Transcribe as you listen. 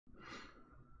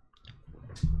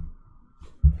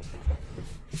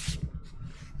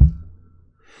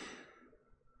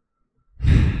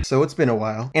so it's been a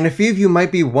while. And a few of you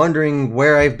might be wondering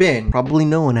where I've been. Probably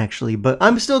no one actually, but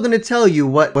I'm still gonna tell you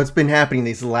what's been happening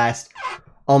these last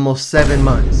almost 7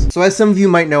 months. So as some of you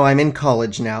might know, I'm in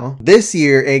college now. This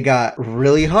year it got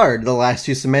really hard, the last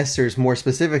 2 semesters more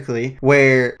specifically,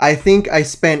 where I think I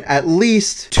spent at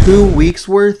least 2 weeks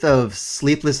worth of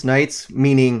sleepless nights,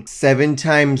 meaning 7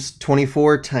 times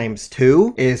 24 times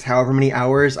 2 is however many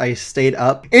hours I stayed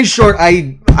up. In short,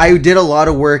 I did a lot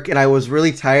of work and I was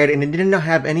really tired and I didn't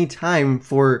have any time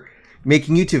for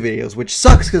making YouTube videos, which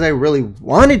sucks because I really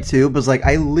wanted to, but it's like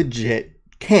I legit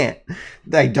can't.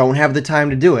 I don't have the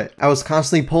time to do it. I was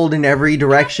constantly pulled in every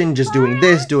direction, just doing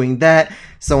this, doing that.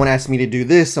 Someone asked me to do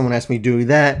this, someone asked me to do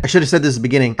that. I should have said this at the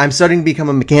beginning. I'm starting to become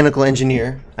a mechanical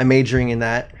engineer. I'm majoring in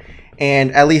that.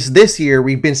 And at least this year,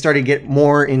 we've been starting to get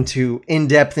more into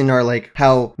in-depth in our, like,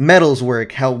 how metals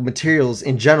work, how materials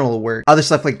in general work, other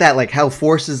stuff like that, like how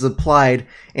force is applied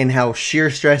and how shear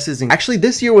stresses. And actually,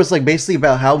 this year was like basically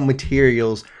about how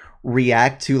materials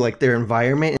react to like their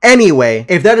environment. Anyway,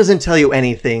 if that doesn't tell you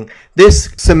anything, this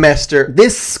semester,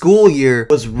 this school year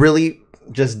was really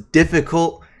just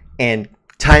difficult and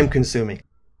time consuming.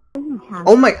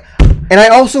 Oh my, and I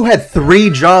also had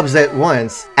 3 jobs at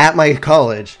once at my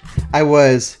college. What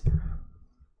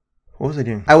was I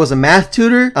doing? I was a math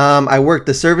tutor. I worked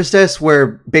the service desk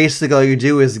where basically all you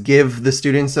do is give the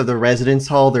students of the residence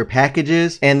hall their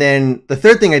packages. And then the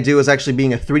third thing I do is actually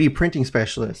being a 3D printing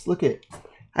specialist. Look at,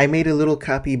 I made a little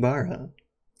capybara.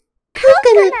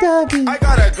 Coconut doggy.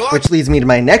 Which leads me to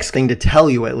my next thing to tell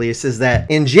you, at least, is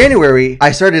that in January,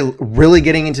 I started really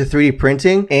getting into 3D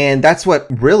printing. And that's what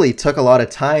really took a lot of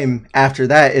time after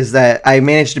that, is that I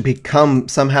managed to become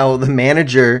somehow the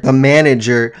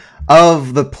manager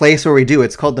of the place where we do.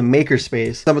 It's called the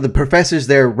Makerspace. Some of the professors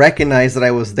there recognized that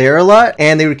I was there a lot,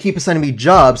 and they would keep assigning me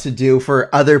jobs to do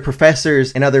for other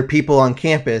professors and other people on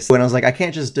campus. When I was like, I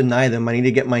can't just deny them. I need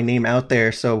to get my name out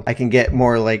there so I can get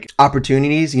more like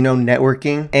opportunities, you know,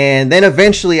 networking. And then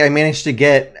eventually I managed to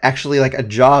get actually like a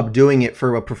job doing it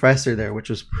for a professor there, which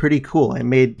was pretty cool. I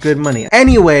made good money.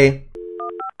 Anyway,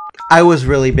 I was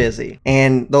really busy.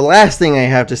 And the last thing I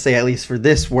have to say, at least for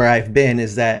this where I've been,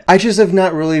 is that I just have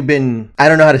not really been, I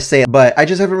don't know how to say it, but I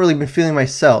just haven't really been feeling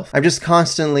myself. I'm just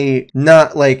constantly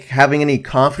not like having any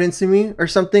confidence in me or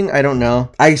something. I don't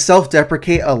know. I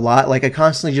self-deprecate a lot. Like I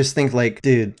constantly just think like,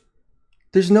 dude,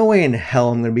 there's no way in hell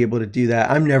I'm going to be able to do that.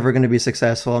 I'm never going to be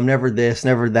successful. I'm never this,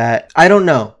 never that. I don't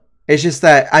know. It's just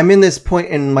that I'm in this point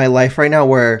in my life right now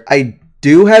where I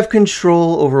do have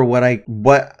control over what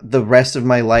the rest of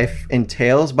my life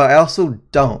entails, but I also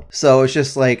don't. So it's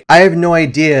just like, I have no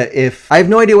idea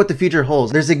what the future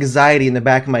holds. There's anxiety in the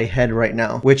back of my head right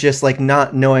now, which is like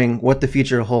not knowing what the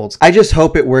future holds. I just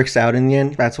hope it works out in the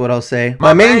end. That's what I'll say.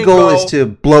 My main goal is to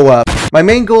blow up. My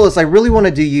main goal is I really want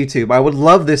to do YouTube. I would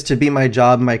love this to be my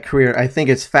job, my career. I think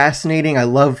it's fascinating. I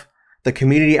love the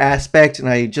community aspect, and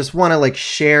I just want to like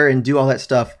share and do all that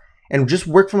stuff and just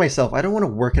work for myself. I don't want to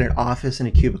work in an office in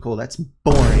a cubicle. That's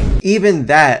boring. Even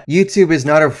that, YouTube is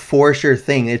not a for sure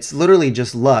thing. It's literally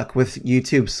just luck with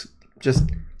YouTube's just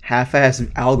half-ass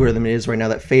algorithm it is right now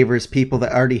that favors people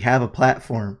that already have a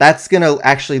platform. That's gonna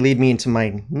actually lead me into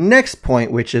my next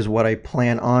point, which is what I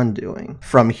plan on doing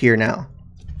from here now.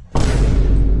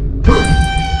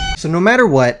 So no matter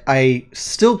what, I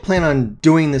still plan on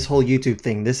doing this whole YouTube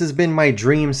thing. This has been my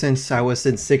dream since I was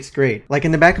in 6th grade. Like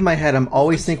in the back of my head, I'm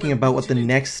always thinking about what the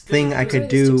next thing I could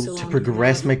do to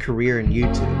progress my career in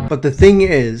YouTube. But the thing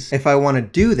is, if I want to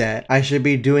do that, I should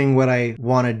be doing what I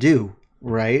want to do.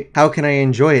 Right? How can I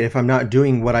enjoy it if I'm not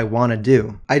doing what I want to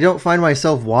do? I don't find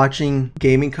myself watching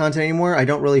gaming content anymore. I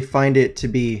don't really find it to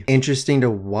be interesting to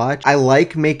watch. I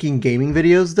like making gaming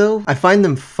videos though. I find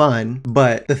them fun,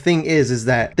 but the thing is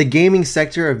that the gaming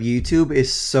sector of YouTube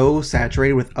is so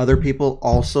saturated with other people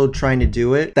also trying to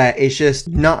do it that it's just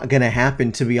not gonna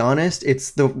happen, to be honest.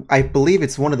 I believe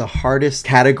it's one of the hardest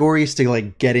categories to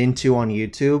like get into on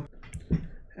YouTube,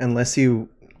 unless you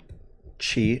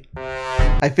cheat.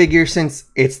 I figure since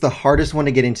it's the hardest one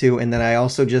to get into, and then I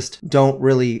also just don't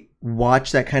really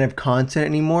watch that kind of content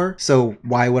anymore, so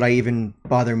why would I even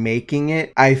bother making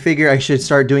it? I figure I should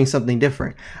start doing something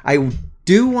different. I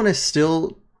do want to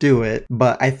still do it,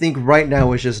 but I think right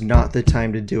now is just not the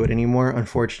time to do it anymore,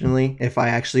 unfortunately, if I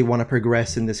actually want to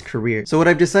progress in this career. So what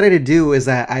I've decided to do is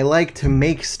that I like to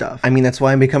make stuff. I mean, that's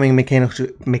why I'm becoming a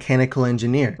mechanical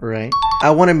engineer, right?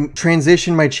 I want to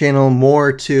transition my channel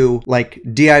more to like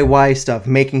DIY stuff,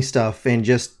 making stuff, and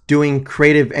just doing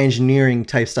creative engineering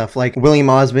type stuff like William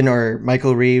Osmond or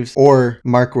Michael Reeves or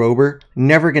Mark Rober.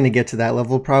 Never gonna get to that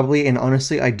level probably, and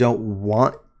honestly, I don't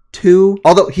want too.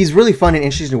 Although he's really fun and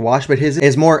interesting to watch, but his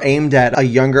is more aimed at a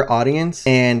younger audience,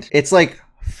 and it's like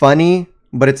funny,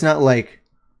 but it's not like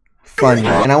funny.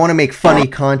 And I want to make funny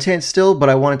content still, but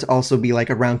I want it to also be like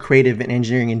around creative and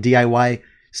engineering and DIY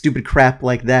stupid crap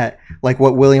like that, like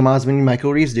what William Osmond and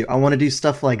Michael Reeves do. I want to do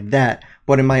stuff like that,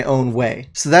 but in my own way.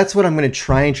 So that's what I'm going to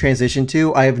try and transition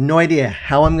to. I have no idea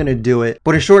how I'm going to do it,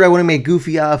 but in short, I want to make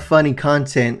goofy, funny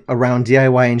content around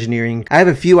DIY engineering. I have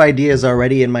a few ideas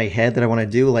already in my head that I want to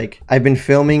do. Like, I've been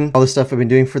filming all the stuff I've been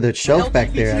doing for the shelf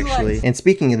back there, actually. And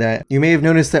speaking of that, you may have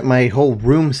noticed that my whole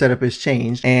room setup has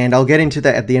changed, and I'll get into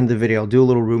that at the end of the video. I'll do a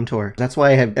little room tour. That's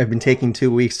why I've been taking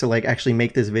 2 weeks to like actually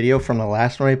make this video from the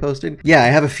last one I posted. Yeah, I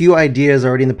have a few ideas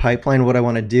already in the pipeline what I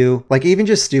want to do. Like, even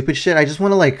just stupid shit. I just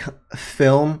want to like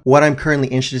film what I'm currently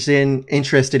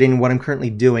interested in what I'm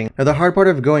currently doing. Now, the hard part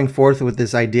of going forth with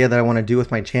this idea that I want to do with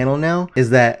my channel now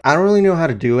is that I don't really know how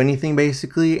to do anything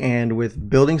basically, and with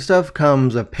building stuff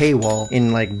comes a paywall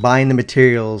in like buying the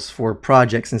materials for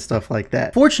projects and stuff like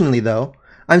that. Fortunately though,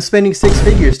 I'm spending 6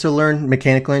 figures to learn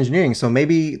mechanical engineering, so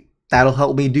maybe that'll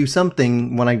help me do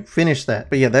something when I finish that.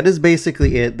 But yeah, that is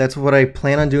basically it. That's what I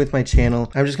plan on doing with my channel.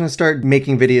 I'm just gonna start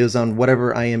making videos on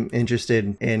whatever I am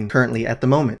interested in currently at the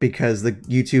moment, because the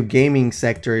YouTube gaming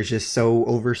sector is just so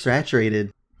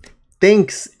oversaturated.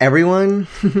 Thanks, everyone.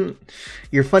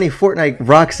 Your funny Fortnite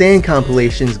Roxanne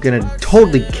compilation is gonna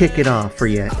totally kick it off for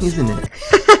you, isn't it?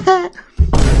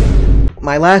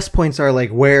 My last points are like,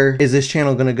 where is this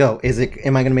channel gonna go?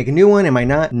 Am I gonna make a new one? Am I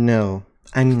not? No.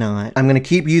 I'm not. I'm gonna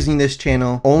keep using this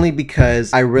channel only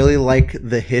because I really like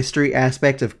the history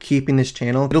aspect of keeping this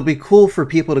channel. It'll be cool for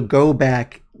people to go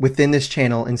back within this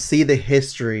channel and see the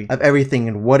history of everything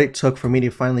and what it took for me to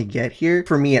finally get here.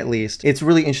 For me, at least, it's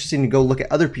really interesting to go look at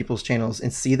other people's channels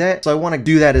and see that. So I want to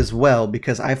do that as well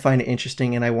because I find it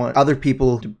interesting and I want other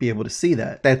people to be able to see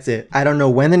that. That's it. I don't know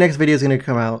when the next video is gonna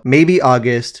come out. Maybe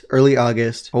August, early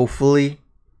August, hopefully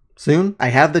soon. I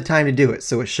have the time to do it,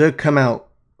 so it should come out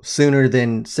sooner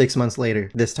than 6 months later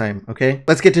this time, okay?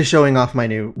 Let's get to showing off my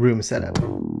new room setup.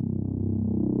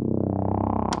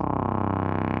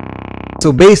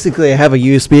 So basically I have a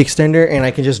USB extender and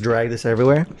I can just drag this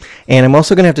everywhere. And I'm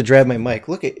also gonna have to drag my mic.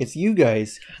 Look, it's you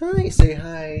guys. Hi, say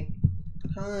hi.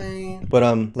 Hi.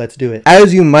 But let's do it.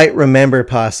 As you might remember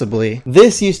possibly,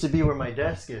 this used to be where my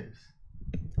desk is.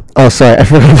 Oh, sorry, I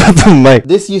forgot about the mic.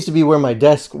 This used to be where my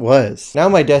desk was. Now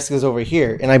my desk is over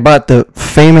here, and I bought the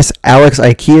famous Alex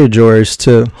IKEA drawers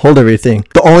to hold everything.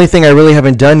 The only thing I really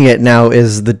haven't done yet now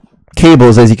is the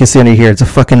cables, as you can see under here. It's a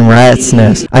fucking rat's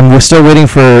nest. We're still waiting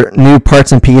for new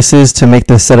parts and pieces to make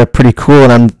this setup pretty cool,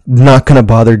 and I'm not gonna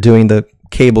bother doing the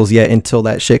cables yet until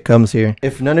that shit comes here.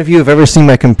 If none of you have ever seen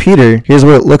my computer, here's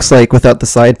what it looks like without the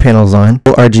side panels on.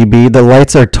 RGB. The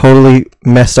lights are totally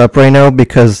messed up right now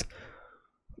because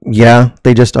yeah,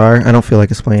 they just are. I don't feel like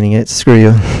explaining it. Screw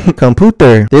you.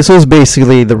 Computer. This was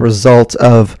basically the result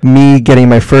of me getting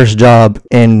my first job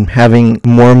and having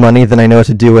more money than I know what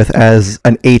to do with as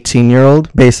an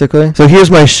 18-year-old, basically. So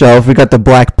here's my shelf. We got the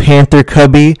Black Panther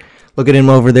cubby. Look at him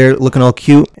over there looking all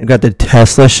cute. We got the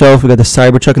Tesla shelf. We got the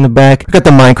Cybertruck in the back. We got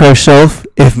the Minecraft shelf.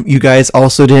 If you guys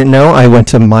also didn't know, I went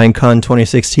to Minecon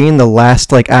 2016, the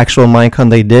last like actual Minecon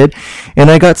they did. And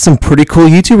I got some pretty cool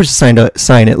YouTubers to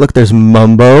sign it. Look, there's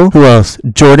Mumbo. Who else?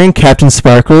 Jordan, Captain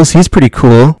Sparkles. He's pretty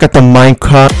cool. Got the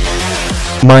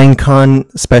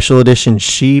Minecon Special Edition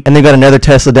sheep. And they got another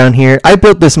Tesla down here. I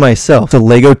built this myself. The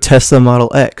Lego Tesla Model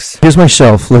X. Here's my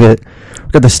shelf. Look at it.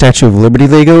 We got the Statue of Liberty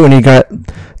Lego, and you got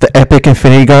the Epic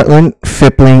Infinity Gauntlet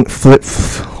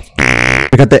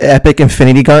we got the Epic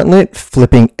Infinity Gauntlet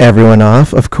flipping everyone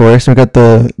off, of course. And we got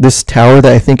this tower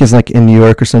that I think is like in New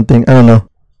York or something. I don't know.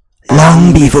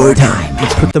 Long before time.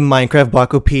 Let's put the Minecraft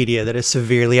Blockopedia that is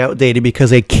severely outdated because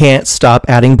they can't stop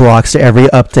adding blocks to every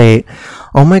update.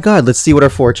 Oh my god, let's see what our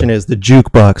fortune is. The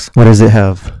jukebox. What does it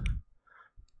have?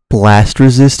 Blast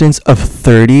resistance of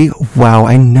 30? Wow,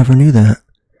 I never knew that.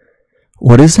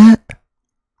 What is that?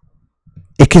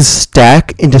 It can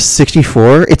stack into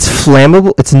 64. It's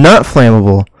flammable. It's not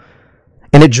flammable.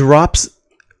 And it drops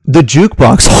the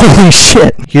jukebox. Holy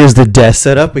shit. Here's the desk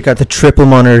setup. We got the triple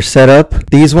monitor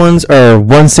setup. These ones are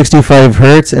 165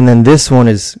 hertz. And then this one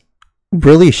is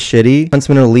really shitty.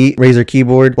 Huntsman Elite, Razer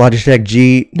keyboard, Logitech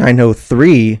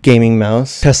G903 gaming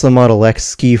mouse, Tesla Model X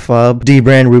ski fob,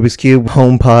 D-brand Rubik's Cube,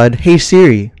 HomePod. Hey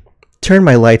Siri, turn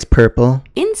my lights purple.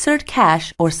 Insert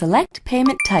cash or select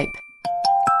payment type.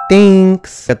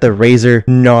 Thanks. Got the Razer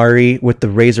Nari with the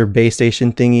Razer base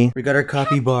station thingy. We got our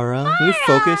capybara. Can you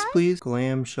focus, please?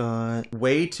 Glam shot.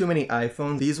 Way too many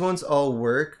iPhones. These ones all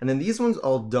work, and then these ones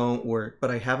all don't work,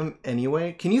 but I have them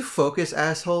anyway. Can you focus,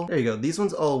 asshole? There you go. These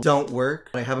ones all don't work,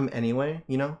 but I have them anyway,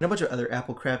 you know? And a bunch of other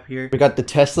Apple crap here. We got the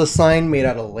Tesla sign made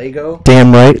out of Lego.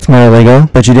 Damn right, it's my Lego.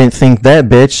 But you didn't think that,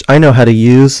 bitch. I know how to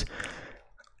use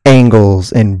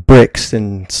angles and bricks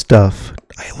and stuff.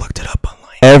 I looked it up online.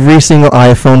 Every single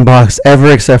iPhone box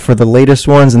ever except for the latest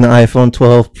ones and the iPhone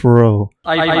 12 Pro.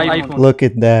 iPhone. Look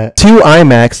at that. 2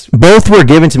 iMacs. Both were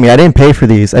given to me. I didn't pay for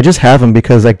these. I just have them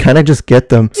because I kind of just get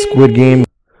them. Squid Game.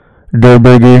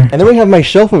 Burger. And then we have my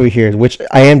shelf over here, which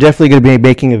I am definitely going to be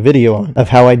making a video on of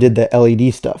how I did the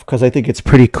LED stuff because I think it's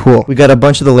pretty cool. We got a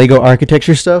bunch of the Lego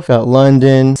architecture stuff. Got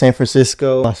London, San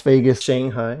Francisco, Las Vegas,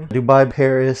 Shanghai, Dubai,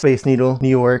 Paris, Space Needle, New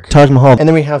York, Taj Mahal. And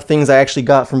then we have things I actually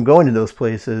got from going to those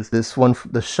places. This one,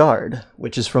 the Shard,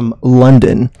 which is from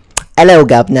London. Hello,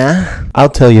 Governor. I'll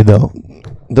tell you though,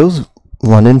 those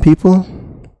London people...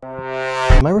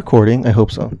 Am I recording? I hope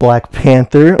so. Black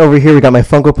Panther. Over here we got my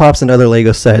Funko Pops and other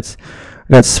Lego sets.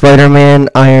 We got Spider-Man,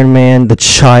 Iron Man, the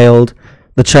Child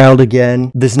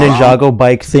again, this Ninjago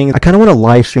bike thing. I kind of want to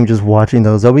live stream just watching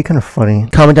those. That'll be kind of funny.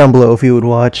 Comment down below if you would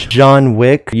watch. John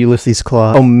Wick, Ulysses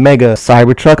Claw, Omega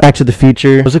Cybertruck, Back to the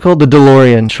Future. What's it called? The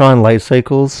DeLorean, Tron Light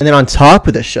Cycles. And then on top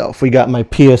of the shelf, we got my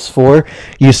PS4.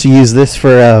 Used to use this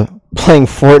for playing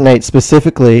Fortnite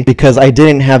specifically because I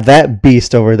didn't have that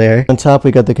beast over there. On top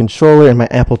we got the controller and my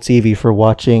Apple TV for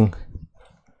watching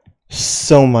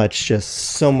so much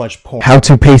porn. How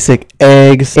to basic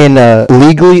eggs in a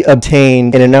legally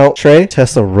obtained In-N-Out tray.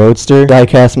 Tesla Roadster,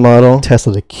 diecast model,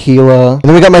 Tesla Tequila. And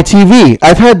then we got my TV.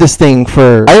 I've had this thing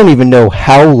for I don't even know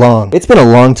how long. It's been a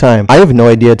long time. I have no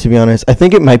idea, to be honest. I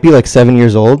think it might be like 7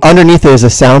 years old. Underneath there's a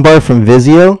soundbar from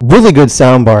Vizio. Really good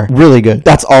soundbar. Really good.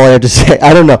 That's all I have to say.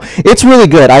 I don't know. It's really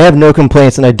good. I have no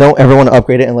complaints and I don't ever want to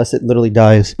upgrade it unless it literally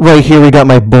dies. Right here we got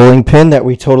my bowling pin that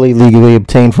we totally legally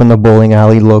obtained from the bowling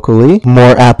alley locally.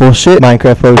 More Apple shit,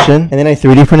 Minecraft Potion. And then I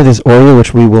 3D printed this Oreo,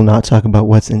 which we will not talk about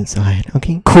what's inside,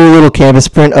 okay? Cool little canvas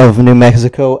print of New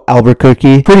Mexico,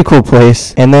 Albuquerque. Pretty cool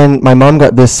place. And then my mom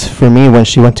got this for me when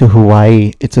she went to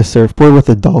Hawaii. It's a surfboard with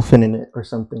a dolphin in it or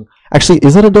something. Actually,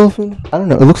 is that a dolphin? I don't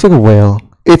know. It looks like a whale.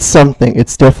 It's something.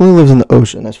 It definitely lives in the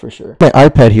ocean, that's for sure. My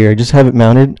iPad here, I just have it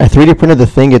mounted. I 3D printed the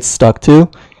thing it's stuck to.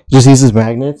 It just uses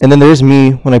magnets. And then there's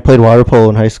me when I played water polo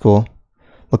in high school.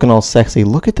 Looking all sexy.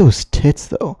 Look at those tits,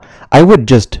 though. I would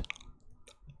just...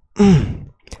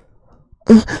 And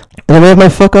then we have my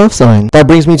fuck off sign. That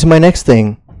brings me to my next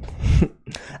thing.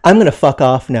 I'm gonna fuck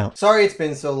off now. Sorry it's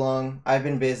been so long. I've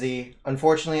been busy.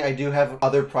 Unfortunately, I do have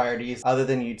other priorities other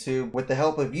than YouTube. With the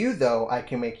help of you, though, I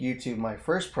can make YouTube my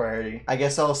first priority. I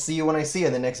guess I'll see you when I see you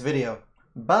in the next video.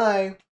 Bye!